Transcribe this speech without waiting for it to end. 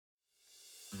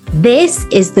This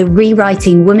is the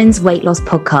Rewriting Women's Weight Loss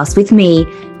podcast with me,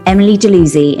 Emily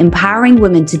Deluzzi, empowering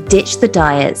women to ditch the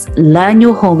diets, learn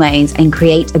your hormones, and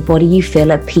create a body you feel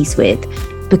at peace with,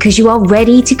 because you are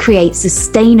ready to create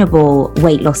sustainable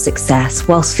weight loss success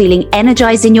whilst feeling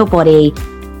energized in your body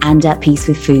and at peace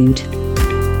with food.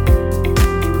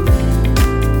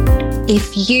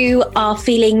 If you are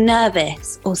feeling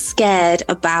nervous or scared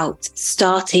about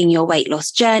starting your weight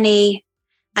loss journey,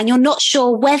 and you're not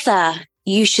sure whether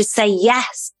you should say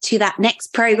yes to that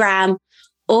next program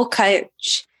or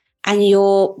coach, and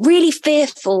you're really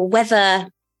fearful whether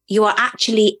you are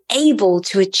actually able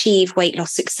to achieve weight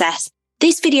loss success,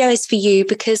 this video is for you,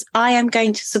 because I am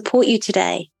going to support you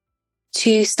today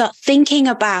to start thinking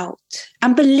about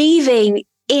and believing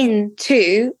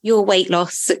into your weight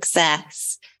loss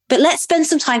success. But let's spend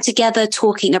some time together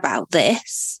talking about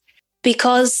this,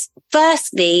 because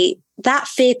firstly, that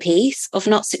fear piece of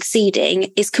not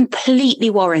succeeding is completely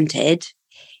warranted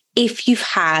if you've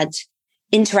had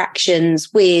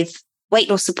interactions with weight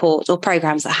loss support or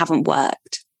programs that haven't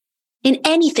worked. In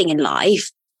anything in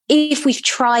life, if we've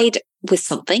tried with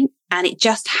something and it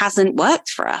just hasn't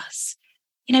worked for us,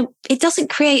 it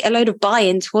doesn't create a load of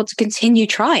buy-in to want to continue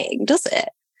trying, does it?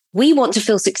 We want to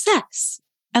feel success.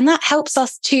 And that helps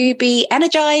us to be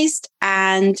energized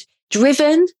and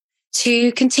driven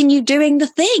to continue doing the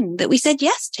thing that we said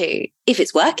yes to, if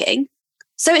it's working.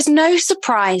 So it's no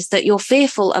surprise that you're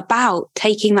fearful about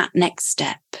taking that next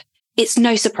step. It's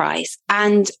no surprise.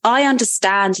 And I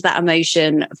understand that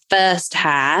emotion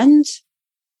firsthand.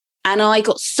 And I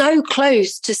got so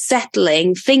close to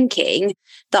settling, thinking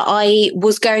that I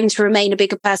was going to remain a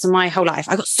bigger person my whole life.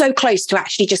 I got so close to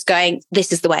actually just going,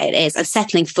 this is the way it is, and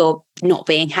settling for not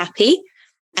being happy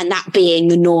and that being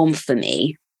the norm for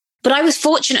me. But I was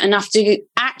fortunate enough to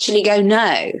actually go,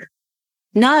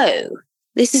 no,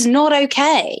 this is not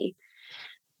okay.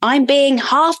 I'm being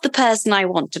half the person I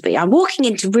want to be. I'm walking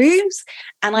into rooms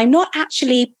and I'm not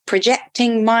actually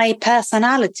projecting my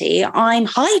personality. I'm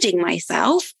hiding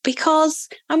myself because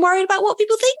I'm worried about what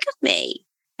people think of me.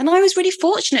 And I was really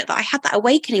fortunate that I had that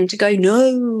awakening to go,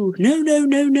 no.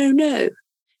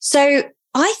 So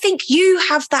I think you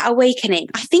have that awakening.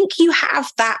 I think you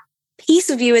have that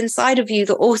piece of you inside of you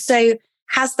that also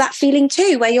has that feeling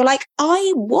too, where you're like,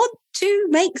 I want to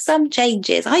make some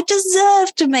changes. I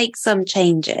deserve to make some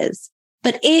changes.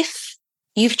 But if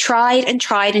you've tried and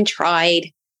tried and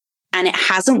tried and it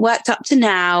hasn't worked up to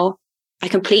now, I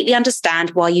completely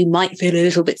understand why you might feel a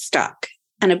little bit stuck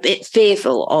and a bit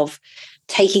fearful of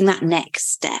taking that next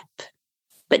step.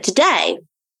 But today,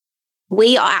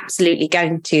 we are absolutely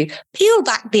going to peel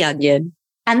back the onion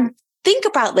and think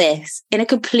about this in a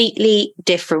completely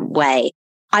different way.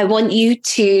 I want you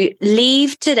to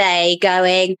leave today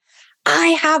going, I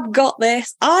have got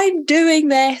this, I'm doing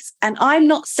this, and I'm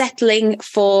not settling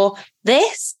for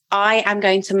this. I am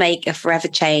going to make a forever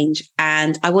change.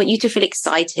 And I want you to feel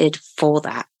excited for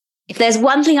that. If there's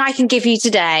one thing I can give you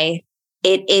today,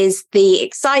 it is the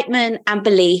excitement and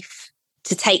belief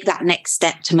to take that next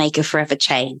step to make a forever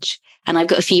change. And I've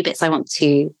got a few bits I want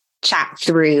to chat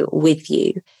through with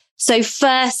you. So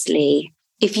firstly,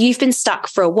 if you've been stuck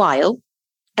for a while,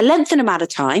 a lengthened amount of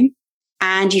time,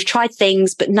 and you've tried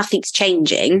things, but nothing's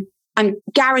changing, I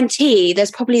guarantee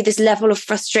there's probably this level of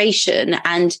frustration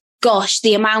and gosh,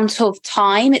 the amount of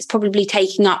time it's probably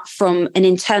taking up from an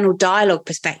internal dialogue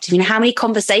perspective. How many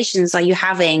conversations are you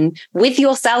having with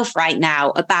yourself right now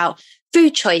about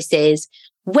food choices,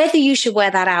 whether you should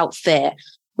wear that outfit,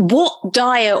 what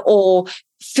diet or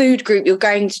food group you're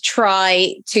going to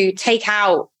try to take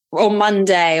out on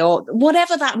Monday, or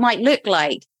whatever that might look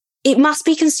like? It must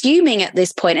be consuming at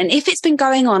this point. And if it's been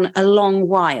going on a long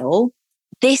while,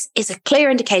 this is a clear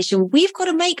indication we've got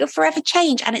to make a forever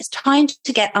change, and it's time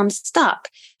to get unstuck,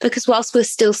 because whilst we're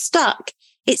still stuck,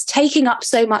 it's taking up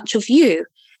so much of you,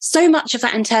 so much of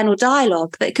that internal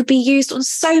dialogue that could be used on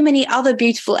so many other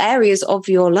beautiful areas of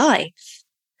your life.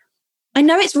 I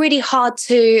know it's really hard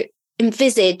to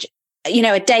envisage,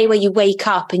 a day where you wake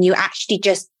up and you actually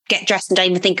just get dressed and don't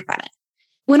even think about it.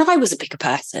 When I was a bigger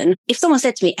person, if someone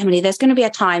said to me, Emily, there's going to be a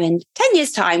time in 10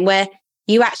 years' time where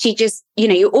you actually just,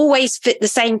 you always fit the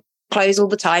same clothes all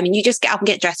the time and you just get up and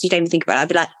get dressed, you don't even think about it, I'd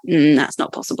be like, that's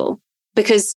not possible.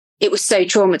 Because it was so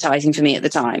traumatizing for me at the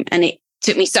time. And it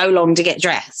took me so long to get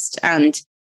dressed, and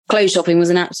clothes shopping was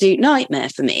an absolute nightmare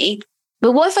for me.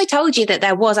 But what if I told you that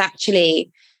there was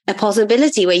actually a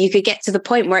possibility where you could get to the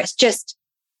point where it's just,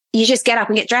 you just get up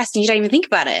and get dressed and you don't even think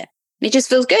about it. It just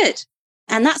feels good.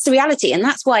 And that's the reality. And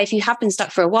that's why if you have been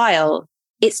stuck for a while,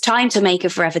 it's time to make a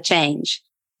forever change.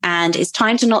 And it's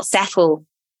time to not settle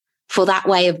for that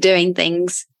way of doing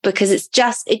things because it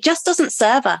just doesn't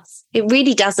serve us. It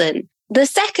really doesn't. The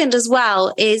second as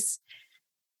well is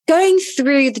going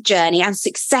through the journey and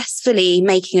successfully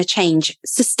making a change,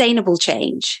 sustainable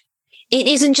change. It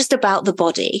isn't just about the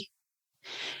body.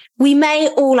 We may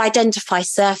all identify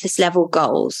surface level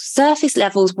goals, surface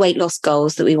levels weight loss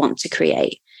goals that we want to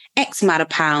create, X amount of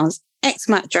pounds, X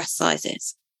amount of dress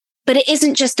sizes. But it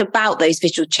isn't just about those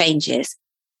visual changes.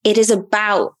 It is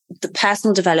about the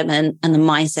personal development and the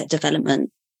mindset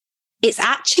development. It's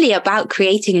actually about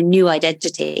creating a new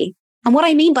identity. And what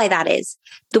I mean by that is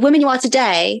the woman you are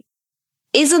today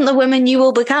isn't the woman you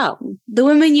will become. The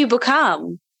woman you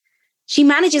become, she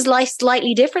manages life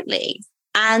slightly differently.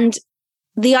 And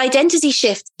the identity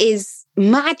shift is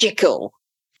magical.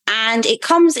 And it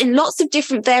comes in lots of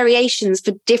different variations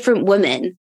for different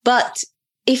women. But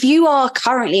if you are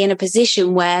currently in a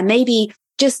position where maybe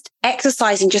just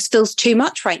exercising just feels too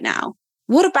much right now,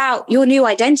 what about your new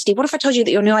identity? What if I told you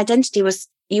that your new identity was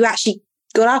you actually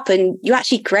got up and you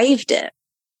actually craved it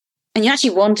and you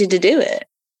actually wanted to do it?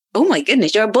 Oh my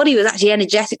goodness, your body was actually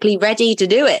energetically ready to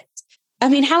do it. I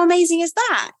mean, how amazing is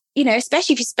that? You know,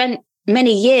 especially if you spent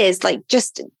many years like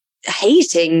just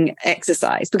hating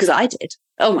exercise, because I did.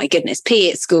 Oh my goodness,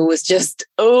 PE at school was just,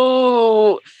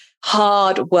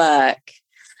 hard work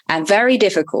and very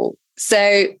difficult.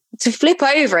 So to flip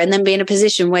over and then be in a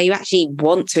position where you actually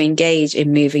want to engage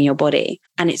in moving your body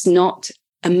and it's not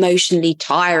emotionally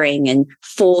tiring and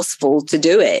forceful to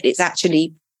do it, it's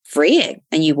actually freeing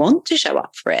and you want to show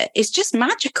up for it. It's just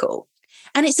magical.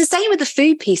 And it's the same with the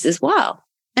food piece as well.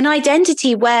 An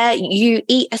identity where you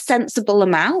eat a sensible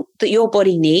amount that your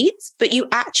body needs, but you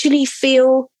actually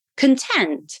feel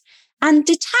content and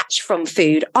detached from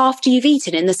food after you've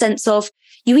eaten, in the sense of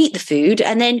you eat the food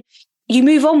and then you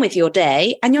move on with your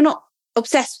day and you're not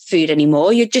obsessed with food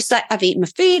anymore. You're just like, I've eaten my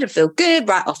food, I feel good,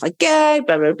 right, off I go,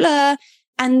 blah, blah, blah.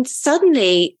 And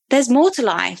suddenly there's more to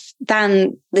life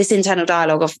than this internal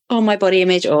dialogue of, my body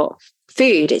image or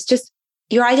food. It's just,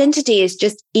 your identity is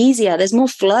just easier. There's more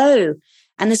flow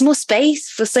and there's more space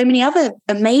for so many other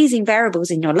amazing variables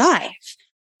in your life.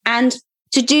 And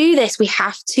to do this, we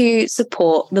have to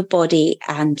support the body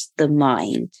and the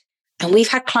mind. And we've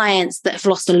had clients that have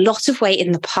lost a lot of weight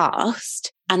in the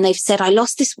past. And they've said, I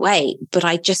lost this weight, but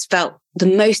I just felt the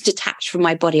most detached from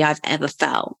my body I've ever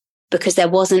felt because there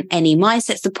wasn't any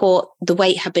mindset support. The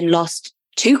weight had been lost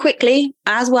too quickly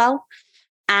as well.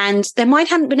 And their mind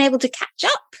hadn't been able to catch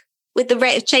up with the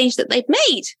rate of change that they've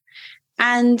made.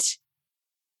 And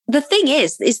the thing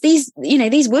is these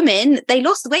women, they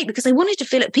lost the weight because they wanted to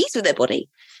feel at peace with their body.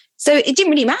 So it didn't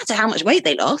really matter how much weight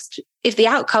they lost if the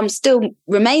outcome still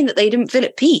remained that they didn't feel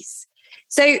at peace.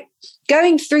 So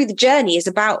going through the journey is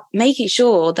about making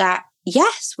sure that,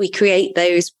 yes, we create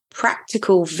those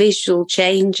practical visual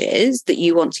changes that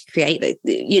you want to create, that,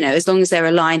 as long as they're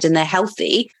aligned and they're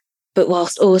healthy, but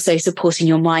whilst also supporting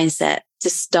your mindset to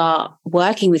start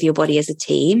working with your body as a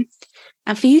team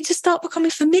and for you to start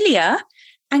becoming familiar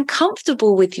and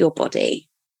comfortable with your body.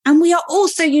 And we are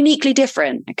also uniquely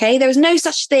different, okay? There is no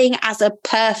such thing as a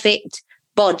perfect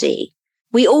body.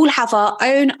 We all have our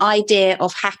own idea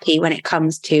of happy when it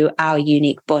comes to our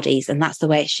unique bodies, and that's the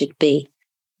way it should be.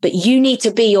 But you need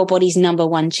to be your body's number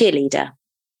one cheerleader.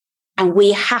 And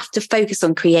we have to focus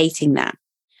on creating that.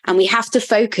 And we have to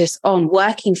focus on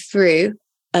working through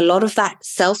a lot of that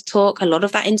self-talk, a lot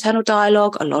of that internal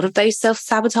dialogue, a lot of those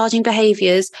self-sabotaging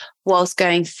behaviors whilst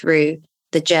going through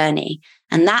the journey.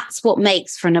 And that's what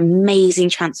makes for an amazing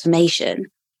transformation.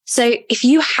 So if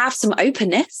you have some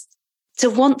openness to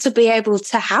want to be able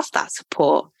to have that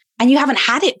support and you haven't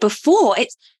had it before,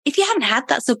 if you haven't had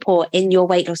that support in your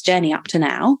weight loss journey up to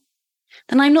now,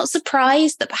 then I'm not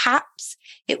surprised that perhaps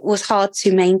it was hard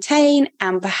to maintain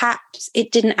and perhaps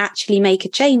it didn't actually make a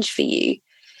change for you.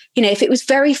 If it was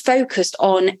very focused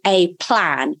on a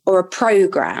plan or a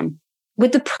program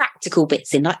with the practical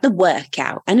bits in, like the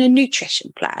workout and a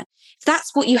nutrition plan, if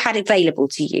that's what you had available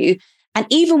to you, and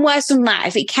even worse than that,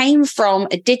 if it came from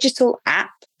a digital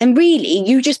app, then really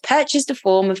you just purchased a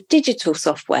form of digital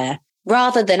software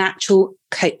rather than actual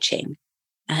coaching,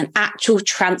 an actual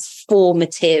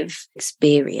transformative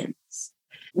experience.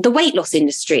 The weight loss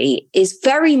industry is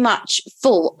very much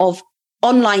full of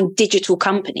online digital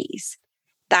companies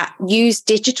that use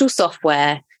digital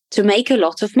software to make a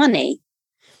lot of money,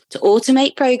 to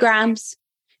automate programs,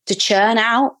 to churn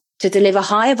out, to deliver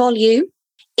higher volume.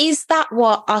 Is that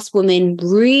what us women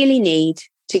really need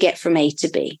to get from A to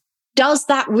B? Does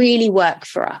that really work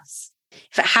for us?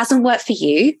 If it hasn't worked for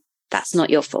you, that's not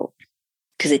your fault,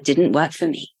 because it didn't work for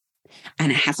me.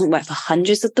 And it hasn't worked for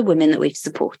hundreds of the women that we've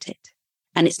supported.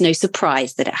 And it's no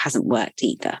surprise that it hasn't worked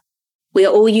either. We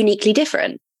are all uniquely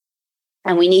different.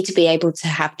 And we need to be able to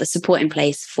have the support in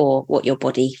place for what your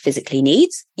body physically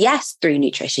needs. Yes, through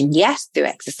nutrition. Yes, through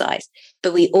exercise.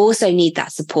 But we also need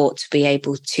that support to be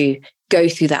able to go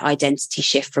through that identity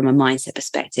shift from a mindset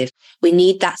perspective. We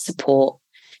need that support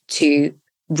to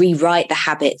rewrite the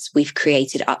habits we've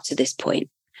created up to this point.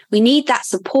 We need that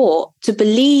support to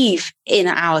believe in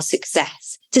our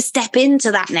success, to step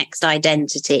into that next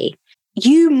identity.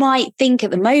 You might think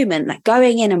at the moment that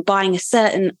going in and buying a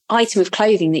certain item of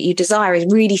clothing that you desire is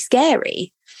really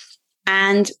scary.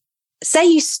 And say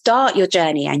you start your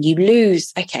journey and you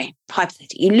lose,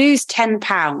 hypothetically, you lose 10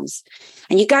 pounds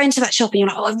and you go into that shop and you're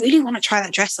like, oh, I really want to try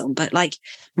that dress on. But like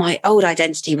my old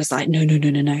identity was like, no.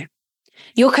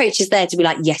 Your coach is there to be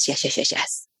like,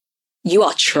 yes. You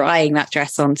are trying that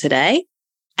dress on today.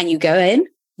 And you go in,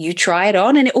 you try it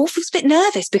on, and it all feels a bit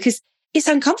nervous because it's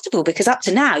uncomfortable, because up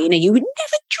to now, you would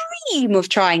never dream of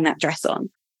trying that dress on,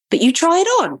 but you try it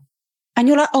on and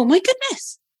you're like, oh my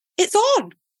goodness, it's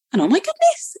on. And oh my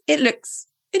goodness,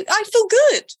 I feel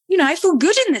good. I feel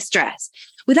good in this dress,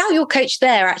 without your coach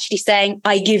there actually saying,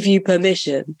 I give you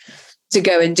permission to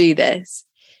go and do this.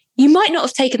 You might not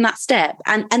have taken that step.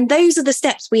 And those are the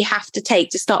steps we have to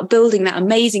take to start building that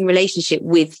amazing relationship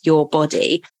with your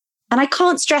body. And I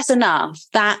can't stress enough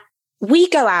that we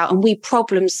go out and we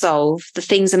problem solve the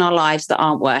things in our lives that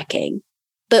aren't working,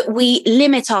 but we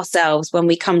limit ourselves when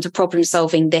we come to problem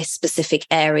solving this specific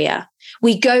area.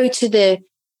 We go to the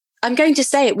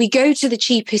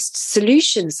cheapest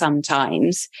solution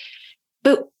sometimes.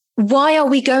 But why are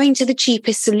we going to the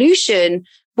cheapest solution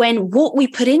when what we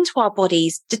put into our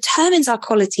bodies determines our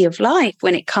quality of life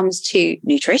when it comes to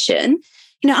nutrition?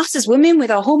 Us as women with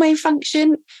our hormone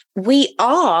function, we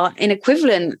are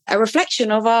a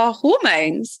reflection of our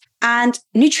hormones. And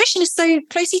nutrition is so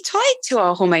closely tied to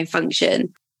our hormone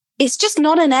function. It's just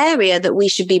not an area that we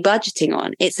should be budgeting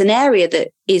on. It's an area that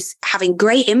is having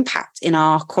great impact in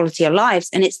our quality of lives.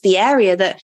 And it's the area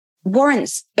that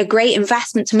warrants a great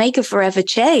investment to make a forever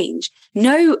change.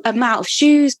 No amount of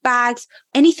shoes, bags,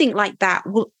 anything like that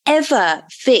will ever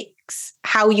fix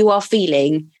how you are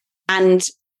feeling. And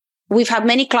we've had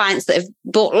many clients that have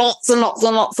bought lots and lots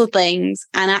and lots of things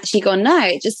and actually gone, no,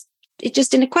 it just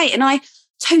didn't equate. And I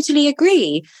totally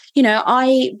agree.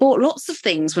 I bought lots of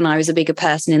things when I was a bigger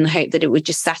person in the hope that it would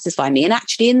just satisfy me. And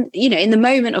actually in the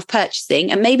moment of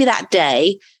purchasing, and maybe that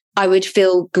day I would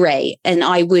feel great and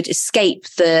I would escape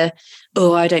I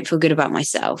don't feel good about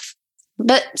myself.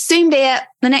 But soon be it,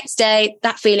 the next day,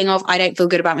 that feeling of I don't feel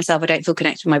good about myself, I don't feel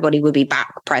connected with my body will be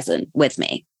back present with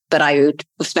me. But I would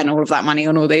have spent all of that money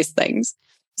on all those things.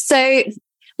 So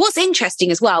what's interesting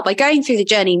as well, by going through the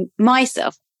journey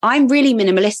myself, I'm really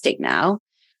minimalistic now.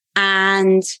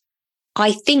 And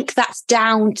I think that's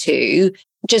down to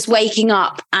just waking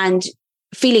up and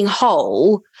feeling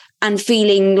whole and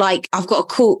feeling like I've got a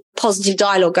cool, positive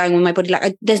dialogue going with my body.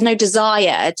 Like there's no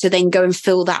desire to then go and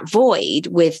fill that void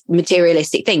with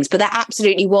materialistic things. But that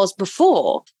absolutely was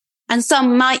before. And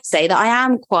some might say that I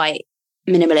am quite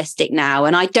minimalistic now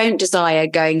and I don't desire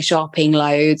going shopping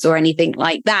loads or anything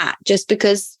like that, just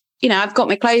because I've got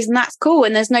my clothes and that's cool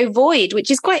and there's no void, which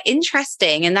is quite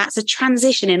interesting, and that's a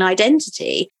transition in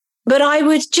identity. But I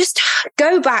would just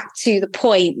go back to the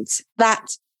point that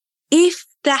if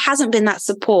there hasn't been that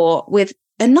support with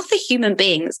another human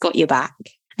being that's got your back,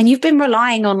 and you've been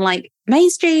relying on like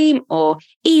mainstream or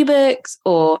ebooks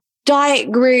or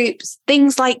diet groups,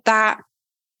 things like that,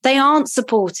 they aren't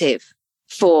supportive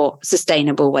for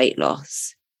sustainable weight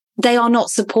loss. They are not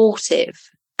supportive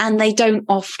and they don't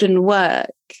often work.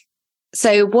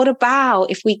 So what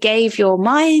about if we gave your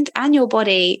mind and your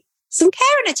body some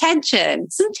care and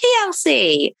attention, some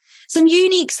TLC, some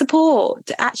unique support,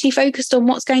 actually focused on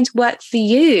what's going to work for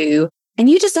you? And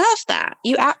you deserve that.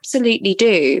 You absolutely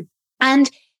do. And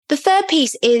the third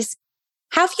piece is,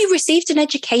 have you received an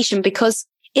education? Because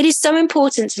it is so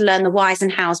important to learn the whys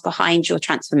and hows behind your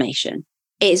transformation.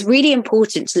 It is really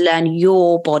important to learn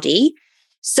your body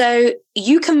so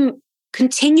you can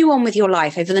continue on with your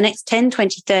life over the next 10,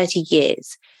 20, 30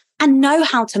 years and know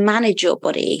how to manage your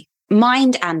body,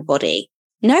 mind and body,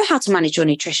 know how to manage your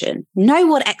nutrition, know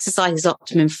what exercise is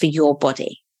optimum for your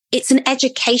body. It's an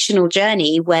educational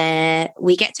journey where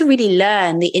we get to really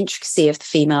learn the intricacy of the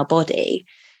female body.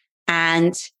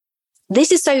 And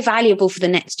this is so valuable for the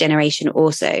next generation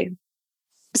also.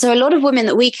 So a lot of women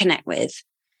that we connect with,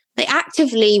 they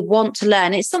actively want to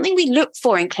learn. It's something we look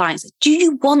for in clients. Do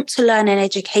you want to learn an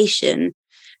education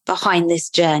behind this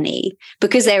journey?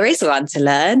 Because there is one to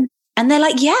learn. And they're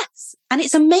like, yes. And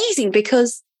it's amazing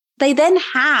because they then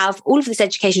have all of this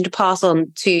education to pass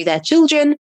on to their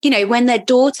children. When their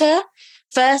daughter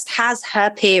first has her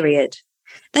period,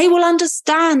 they will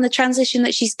understand the transition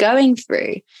that she's going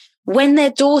through. When their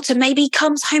daughter maybe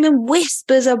comes home and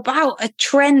whispers about a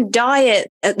trend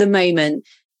diet at the moment,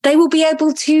 they will be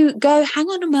able to go, hang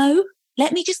on a mo,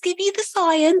 let me just give you the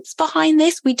science behind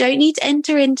this. We don't need to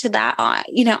enter into that.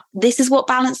 This is what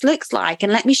balance looks like.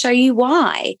 And let me show you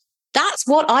why. That's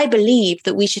what I believe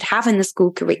that we should have in the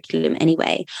school curriculum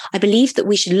anyway. I believe that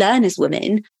we should learn as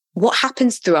women what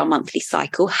happens through our monthly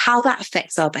cycle, how that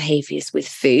affects our behaviors with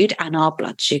food and our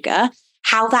blood sugar,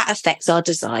 how that affects our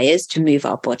desires to move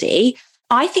our body.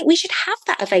 I think we should have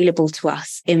that available to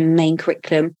us in main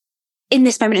curriculum. In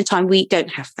this moment in time, we don't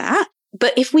have that.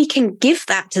 But if we can give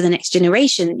that to the next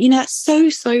generation, that's so,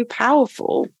 so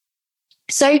powerful.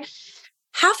 So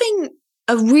having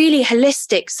a really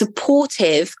holistic,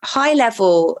 supportive,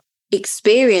 high-level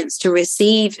experience to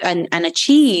receive and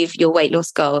achieve your weight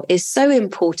loss goal is so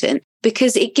important,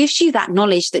 because it gives you that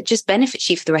knowledge that just benefits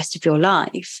you for the rest of your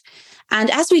life. And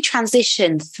as we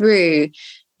transition through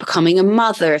becoming a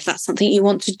mother, if that's something you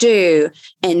want to do,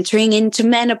 entering into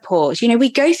menopause,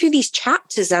 we go through these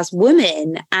chapters as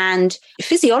women, and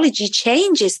physiology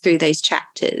changes through those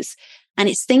chapters. And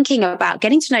it's thinking about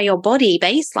getting to know your body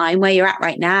baseline, where you're at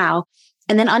right now,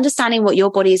 and then understanding what your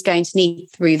body is going to need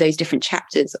through those different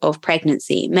chapters of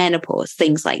pregnancy, menopause,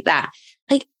 things like that.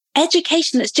 Like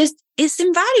education it's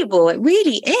invaluable. It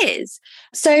really is.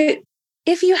 So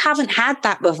if you haven't had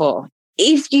that before,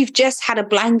 if you've just had a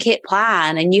blanket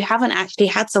plan and you haven't actually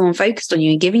had someone focused on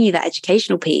you and giving you that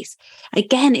educational piece,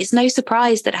 again, it's no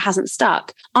surprise that it hasn't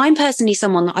stuck. I'm personally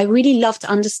someone that I really love to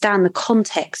understand the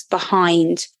context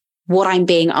behind what I'm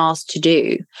being asked to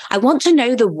do. I want to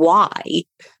know the why.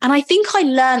 And I think I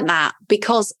learned that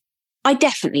because I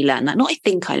definitely learned that. Not I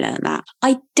think I learned that.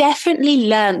 I definitely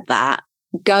learned that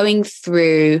going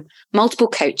through multiple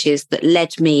coaches that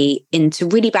led me into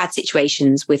really bad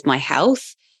situations with my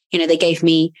health. They gave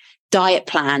me diet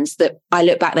plans that I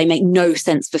look back, they make no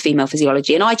sense for female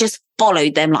physiology. And I just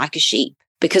followed them like a sheep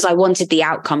because I wanted the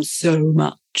outcome so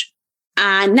much.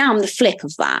 And now I'm the flip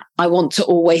of that. I want to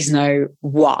always know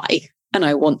why. And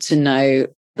I want to know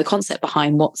the concept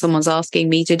behind what someone's asking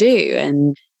me to do.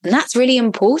 And that's really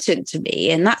important to me.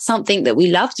 And that's something that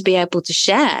we love to be able to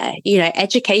share.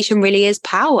 Education really is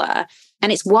power.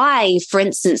 And it's why, for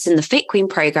instance, in the Fit Queen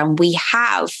program, we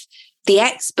have the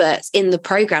experts in the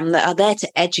program that are there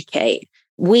to educate.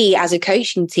 We as a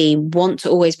coaching team want to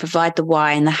always provide the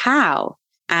why and the how.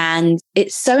 And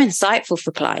it's so insightful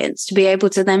for clients to be able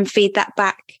to then feed that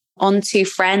back onto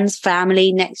friends,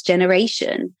 family, next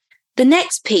generation. The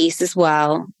next piece as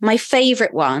well, my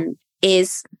favorite one,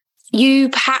 is you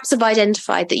perhaps have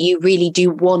identified that you really do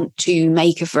want to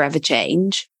make a forever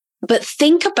change, but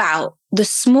think about the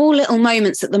small little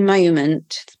moments at the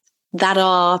moment that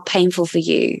are painful for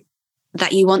you,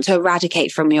 that you want to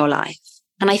eradicate from your life.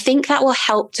 And I think that will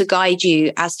help to guide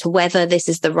you as to whether this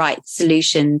is the right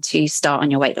solution to start on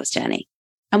your weight loss journey.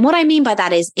 And what I mean by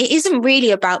that is it isn't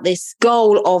really about this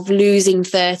goal of losing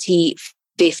 30,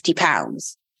 50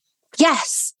 pounds.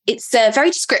 Yes, it's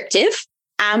very descriptive.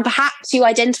 And perhaps you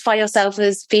identify yourself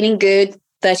as feeling good,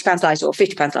 30 pounds lighter or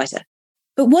 50 pounds lighter.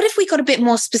 But what if we got a bit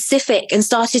more specific and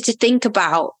started to think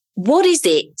about what is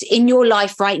it in your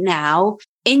life right now,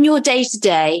 in your day to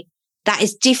day, that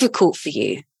is difficult for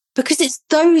you? Because it's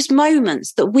those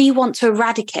moments that we want to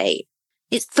eradicate.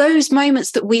 It's those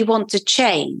moments that we want to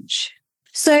change.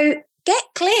 So get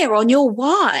clear on your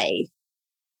why.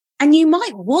 And you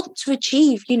might want to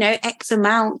achieve, X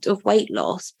amount of weight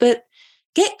loss, but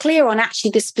get clear on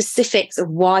actually the specifics of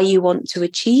why you want to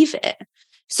achieve it.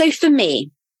 So for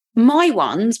me, my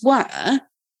ones were,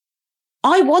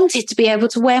 I wanted to be able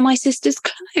to wear my sister's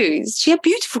clothes. She had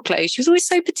beautiful clothes. She was always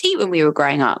so petite when we were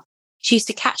growing up. She used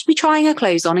to catch me trying her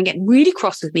clothes on and get really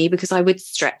cross with me because I would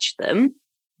stretch them,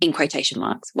 in quotation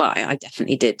marks. Well, I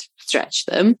definitely did stretch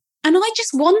them. And I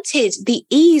just wanted the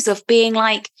ease of being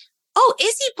like, oh,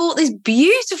 Izzy bought this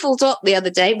beautiful top the other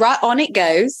day. Right, on it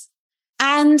goes.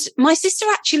 And my sister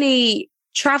actually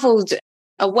traveled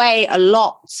away a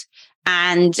lot.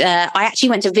 And I actually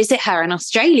went to visit her in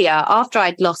Australia after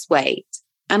I'd lost weight.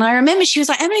 And I remember she was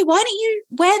like, Emily, why don't you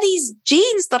wear these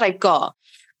jeans that I've got?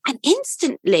 And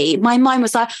instantly my mind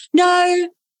was like, no,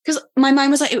 because my mind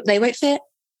was like, they won't fit.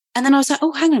 And then I was like,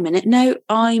 oh, hang on a minute. No,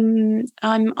 I'm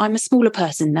a smaller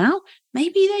person now.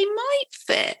 Maybe they might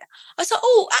fit. I was like,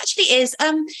 oh, actually it is.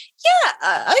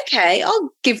 Okay, I'll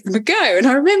give them a go. And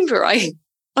I remember I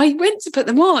went to put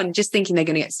them on just thinking they're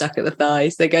going to get stuck at the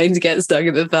thighs. They're going to get stuck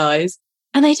at the thighs.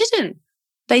 And they didn't.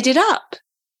 They did up.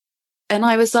 And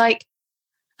I was like,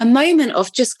 a moment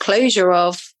of just closure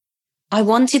of, I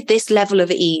wanted this level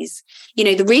of ease. You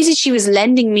know, the reason she was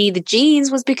lending me the jeans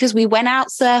was because we went out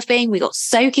surfing, we got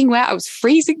soaking wet, I was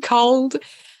freezing cold,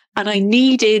 and I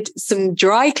needed some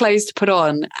dry clothes to put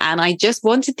on. And I just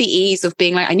wanted the ease of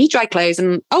being like, I need dry clothes,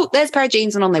 and oh, there's a pair of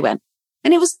jeans, and on they went.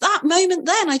 And it was that moment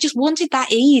then, I just wanted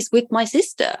that ease with my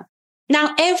sister.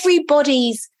 Now,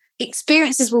 everybody's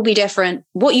experiences will be different.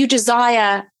 What you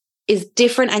desire is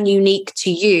different and unique to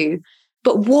you.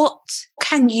 But what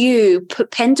can you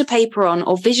put pen to paper on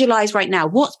or visualize right now?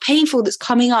 What's painful that's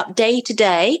coming up day to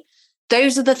day?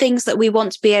 Those are the things that we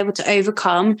want to be able to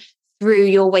overcome through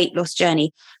your weight loss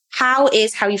journey. How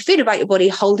is how you feel about your body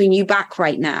holding you back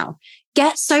right now?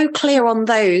 Get so clear on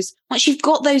those. Once you've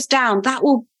got those down,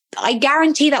 I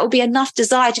guarantee that will be enough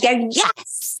desire to go,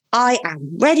 yes, I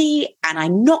am ready, and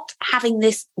I'm not having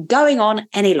this going on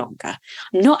any longer.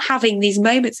 I'm not having these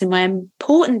moments in my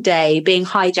important day being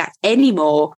hijacked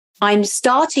anymore. I'm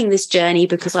starting this journey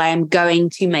because I am going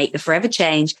to make the forever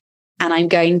change, and I'm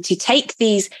going to take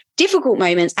these difficult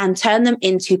moments and turn them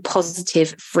into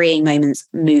positive, freeing moments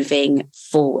moving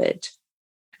forward.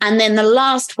 And then the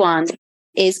last one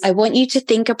is I want you to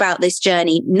think about this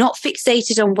journey, not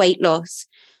fixated on weight loss.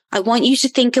 I want you to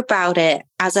think about it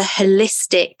as a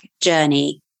holistic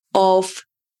journey of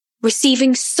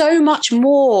receiving so much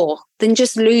more than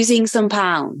just losing some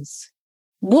pounds.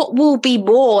 What will be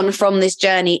born from this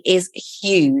journey is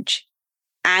huge.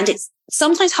 And it's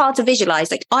sometimes hard to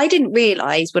visualize. Like, I didn't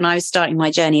realize when I was starting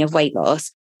my journey of weight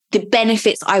loss, the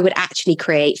benefits I would actually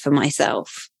create for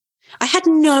myself. I had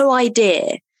no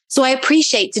idea. So I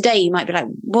appreciate today, you might be like,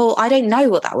 well, I don't know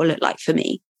what that will look like for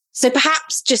me. So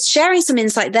perhaps just sharing some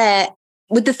insight there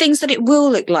with the things that it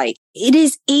will look like. It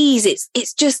is ease.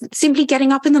 It's just simply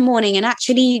getting up in the morning and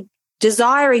actually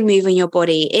desiring moving your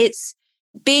body. It's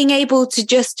being able to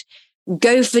just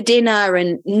go for dinner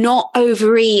and not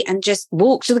overeat and just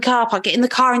walk to the car park, get in the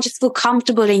car and just feel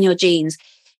comfortable in your jeans.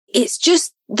 It's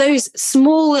just those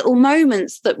small little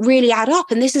moments that really add up.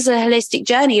 And this is a holistic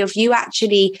journey of you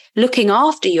actually looking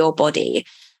after your body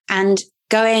and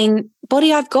going,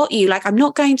 body, I've got you. Like, I'm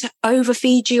not going to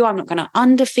overfeed you. I'm not going to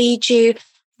underfeed you.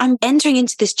 I'm entering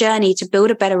into this journey to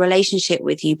build a better relationship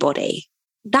with you, body.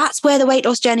 That's where the weight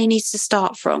loss journey needs to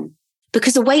start from,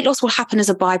 because the weight loss will happen as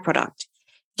a byproduct.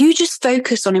 You just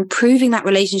focus on improving that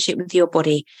relationship with your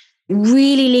body,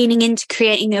 really leaning into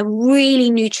creating a really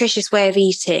nutritious way of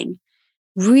eating,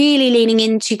 really leaning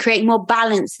into creating more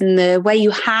balance in the way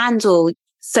you handle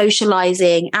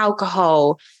socializing,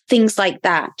 alcohol, things like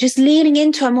that. Just leaning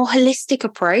into a more holistic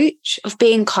approach of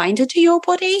being kinder to your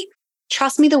body.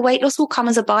 Trust me, the weight loss will come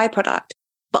as a byproduct.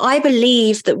 But I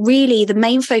believe that really the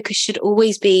main focus should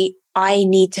always be, I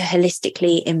need to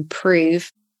holistically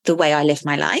improve the way I live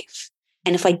my life.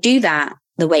 And if I do that,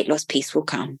 the weight loss piece will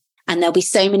come. And there'll be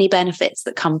so many benefits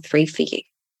that come through for you.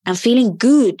 And feeling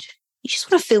good. You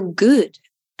just want to feel good.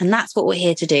 And that's what we're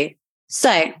here to do.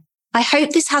 So I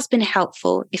hope this has been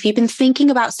helpful. If you've been thinking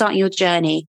about starting your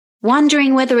journey,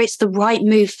 wondering whether it's the right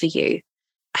move for you,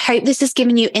 I hope this has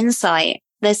given you insight.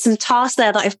 There's some tasks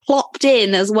there that I've plopped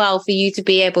in as well for you to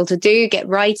be able to do, get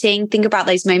writing, think about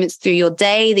those moments through your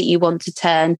day that you want to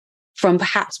turn from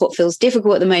perhaps what feels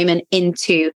difficult at the moment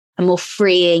into a more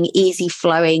freeing, easy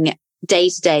flowing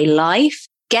day-to-day life.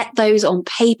 Get those on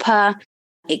paper.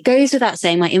 It goes without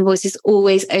saying, my invoice is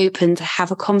always open to have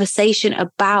a conversation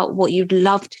about what you'd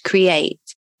love to create.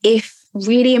 If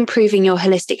really improving your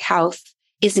holistic health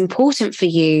is important for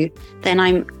you, then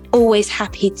I'm always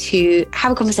happy to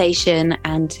have a conversation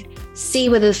and see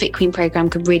whether the Fit Queen program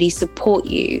could really support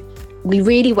you. We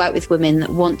really work with women that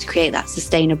want to create that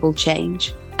sustainable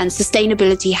change. And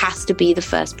sustainability has to be the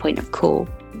first point of call.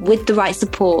 With the right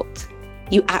support,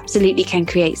 you absolutely can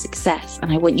create success.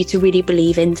 And I want you to really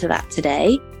believe into that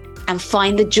today and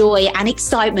find the joy and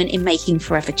excitement in making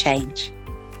forever change.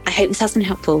 I hope this has been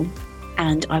helpful,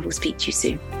 and I will speak to you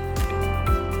soon.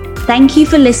 Thank you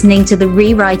for listening to the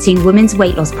Rewriting Women's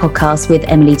Weight Loss podcast with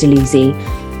Emily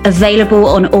DeLuzzi, available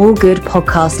on all good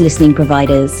podcast listening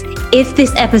providers. If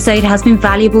this episode has been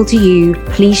valuable to you,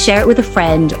 please share it with a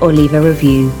friend or leave a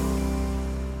review.